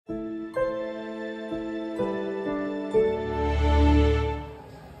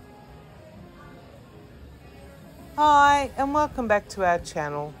Hi, and welcome back to our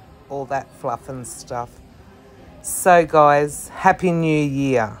channel, All That Fluff and Stuff. So guys, Happy New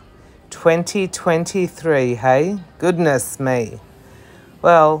Year, 2023, hey? Goodness me.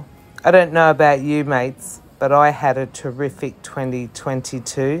 Well, I don't know about you mates, but I had a terrific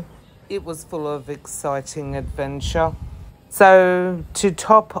 2022. It was full of exciting adventure. So to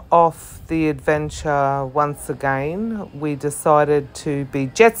top off the adventure once again, we decided to be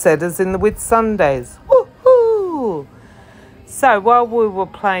jet setters in the Whitsundays. Woohoo! So while we were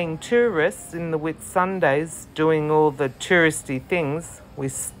playing tourists in the Whitsundays, doing all the touristy things, we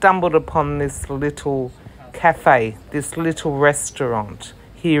stumbled upon this little cafe, this little restaurant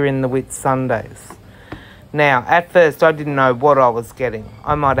here in the Whitsundays. Now, at first, I didn't know what I was getting.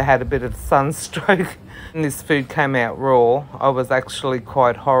 I might have had a bit of sunstroke. And this food came out raw. I was actually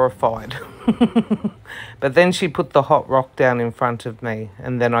quite horrified. But then she put the hot rock down in front of me,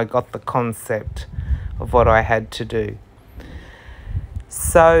 and then I got the concept of what I had to do.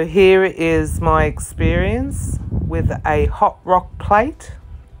 So here is my experience with a hot rock plate,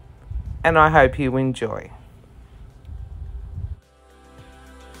 and I hope you enjoy.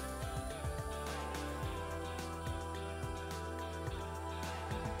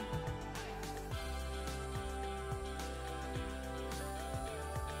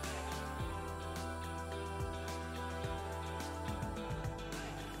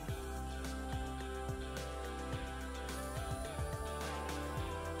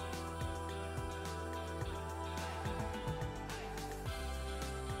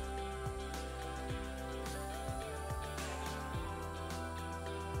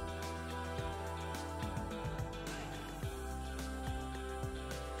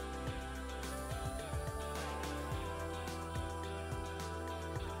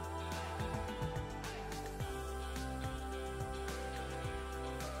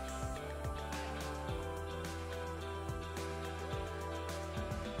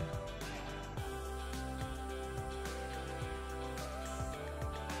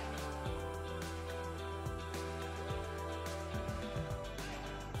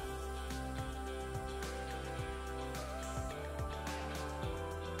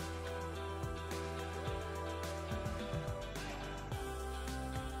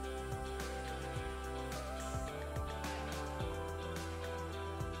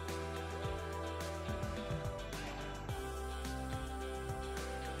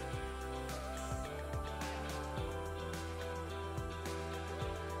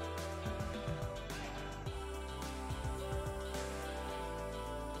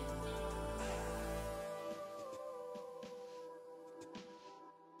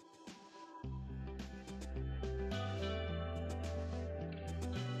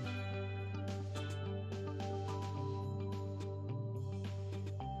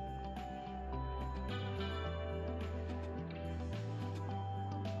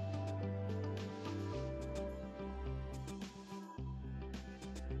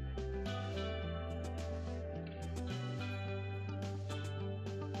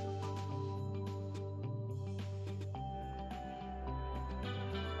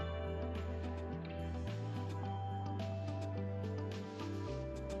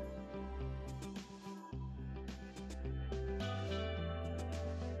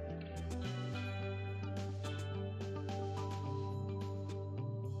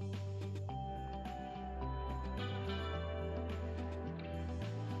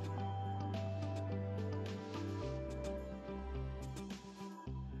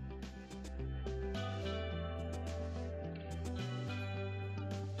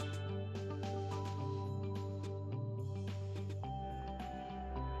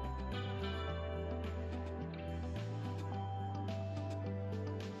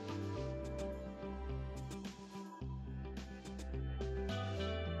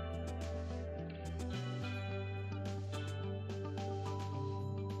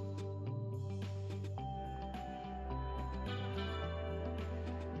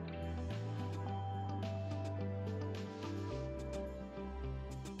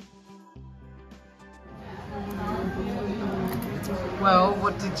 Well,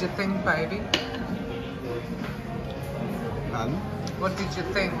 what did you think, baby? What did you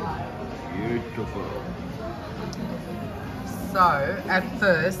think? Beautiful. So, at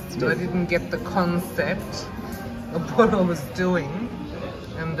first, I didn't get the concept of what I was doing,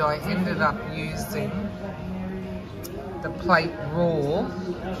 and I ended up using the plate raw.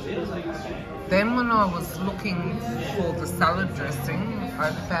 Then when I was looking for the salad dressing,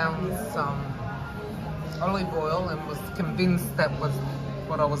 I found some olive oil and was convinced that was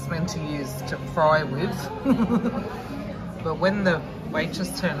what I was meant to use to fry with. But when the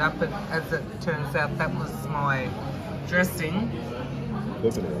waitress turned up, and as it turns out, that was my dressing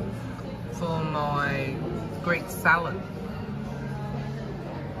for my Greek salad.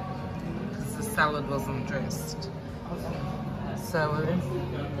 Because the salad wasn't dressed. So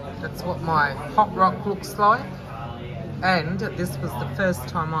that's what my hot rock looks like. And this was the first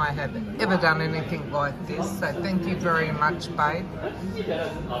time I had ever done anything like this. So thank you very much, babe.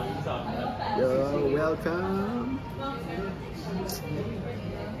 You're welcome.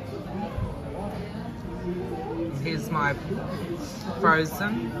 Here's my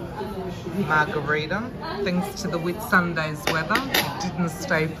frozen margarita. Thanks to the Whitsuntiday's weather, it didn't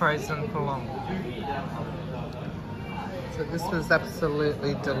stay frozen for long. So this was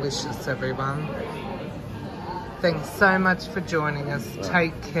absolutely delicious, everyone. Thanks so much for joining us.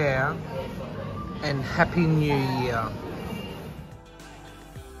 Take care and Happy New Year.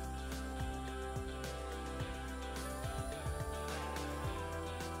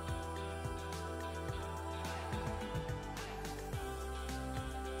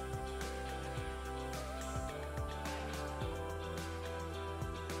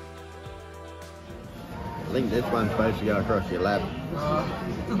 I think this one's supposed to go across your lap.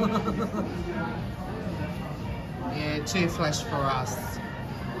 Yeah, too flesh for us.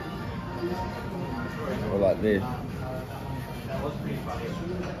 Or like this.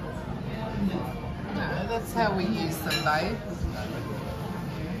 No, that's how we use them, babe.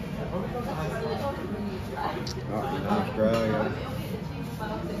 Oh, in Australia.